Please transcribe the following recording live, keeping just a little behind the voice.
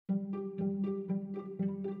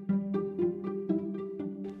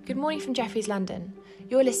Good morning from Jefferies London.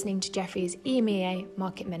 You're listening to Jefferies EMEA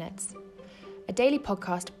Market Minutes, a daily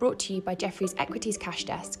podcast brought to you by Jefferies Equities Cash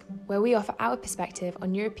Desk, where we offer our perspective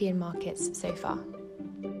on European markets so far.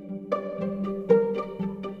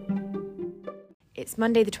 It's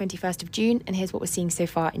Monday the 21st of June, and here's what we're seeing so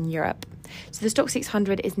far in Europe. So the Stoxx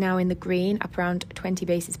 600 is now in the green, up around 20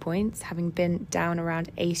 basis points, having been down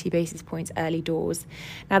around 80 basis points early doors.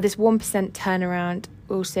 Now this 1% turnaround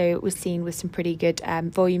also was seen with some pretty good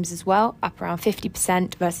volumes as well, up around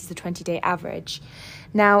 50% versus the 20-day average.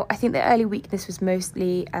 Now, I think the early weakness was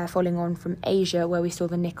mostly following on from Asia, where we saw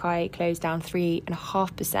the Nikkei close down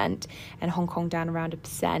 3.5% and Hong Kong down around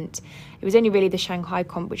 1%. It was only really the Shanghai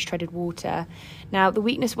comp which treaded water. Now, the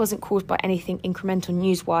weakness wasn't caused by anything incremental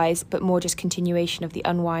news-wise, but more just continuation of the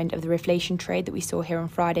unwind of the reflation trade that we saw here on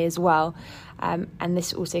Friday as well. And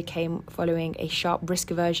this also came following a sharp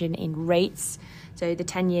risk aversion in rates. So the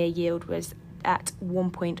 10-year yield was at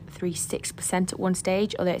 1.36% at one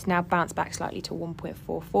stage, although it's now bounced back slightly to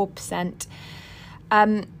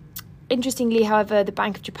 1.44%. Interestingly, however, the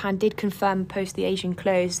Bank of Japan did confirm post the Asian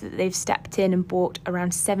close that they've stepped in and bought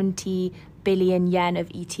around 70 billion yen of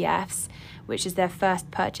ETFs, which is their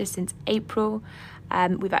first purchase since April.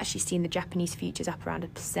 We've actually seen the Japanese futures up around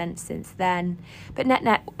 1% since then. But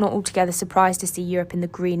net-net, not altogether surprised to see Europe in the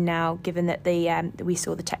green now, given that we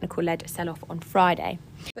saw the technical-led sell-off on Friday.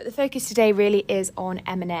 But the focus today really is on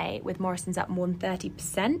M&A, with Morrison's up more than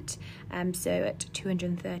 30%, so at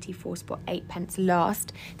 234.8 pence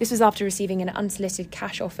last. This was after receiving an unsolicited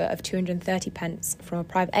cash offer of 230 pence from a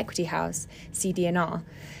private equity house, CD&R.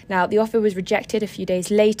 Now, the offer was rejected a few days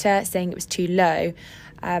later, saying it was too low.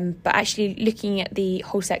 But actually looking at the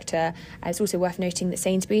whole sector, it's also worth noting that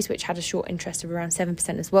Sainsbury's, which had a short interest of around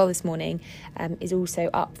 7% as well this morning, is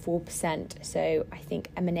also up 4%. So I think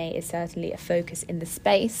M&A is certainly a focus in the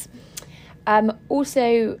space.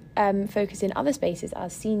 Also focus in other spaces,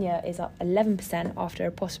 as Senior is up 11% after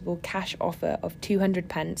a possible cash offer of 200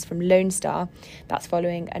 pence from Lone Star. That's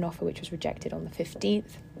following an offer which was rejected on the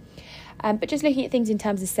 15th. But just looking at things in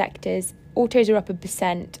terms of sectors, autos are up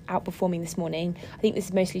 1%, outperforming this morning. I think this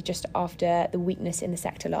is mostly just after the weakness in the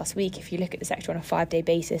sector last week. If you look at the sector on a 5-day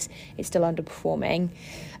basis, it's still underperforming.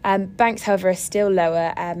 Banks, however, are still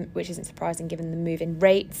lower, which isn't surprising given the move in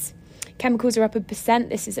rates. Chemicals are up 1%.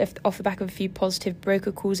 This is off the back of a few positive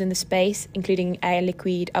broker calls in the space, including Air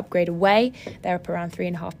Liquide Upgrade Away. They're up around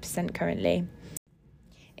 3.5% currently.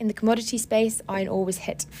 In the commodity space, iron ore was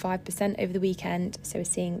hit 5% over the weekend, so we're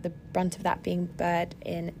seeing the brunt of that being bared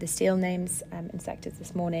in the steel names and sectors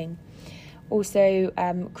this morning. Also,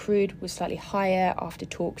 crude was slightly higher after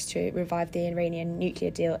talks to revive the Iranian nuclear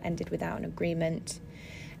deal ended without an agreement.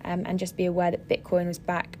 And just be aware that Bitcoin was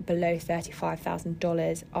back below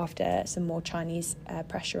 $35,000 after some more Chinese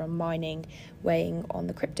pressure on mining weighing on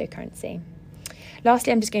the cryptocurrency.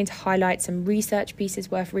 Lastly, I'm just going to highlight some research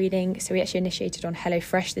pieces worth reading. So we actually initiated on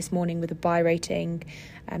HelloFresh this morning with a buy rating.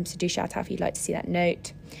 So do shout out if you'd like to see that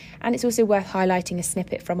note. And it's also worth highlighting a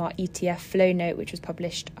snippet from our ETF flow note, which was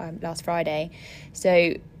published last Friday.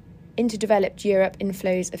 So into developed Europe,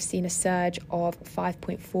 inflows have seen a surge of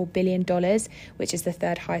 $5.4 billion, which is the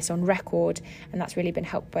third highest on record. And that's really been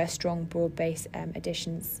helped by a strong broad-based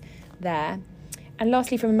additions there. And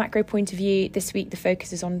lastly, from a macro point of view, this week the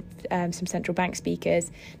focus is on some central bank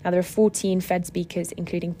speakers. Now, there are 14 Fed speakers,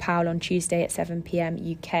 including Powell on Tuesday at 7 p.m.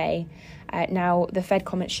 UK. Now, the Fed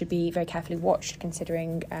comments should be very carefully watched,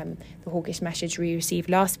 considering the hawkish message we received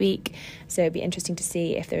last week. So it'd be interesting to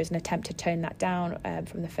see if there is an attempt to tone that down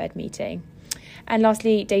from the Fed meeting. And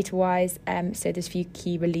lastly, data-wise, so there's a few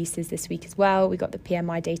key releases this week as well. We got the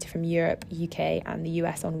PMI data from Europe, UK and the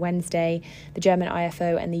US on Wednesday, the German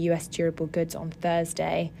IFO and the US durable goods on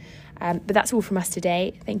Thursday. But that's all from us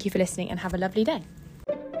today. Thank you for listening and have a lovely day.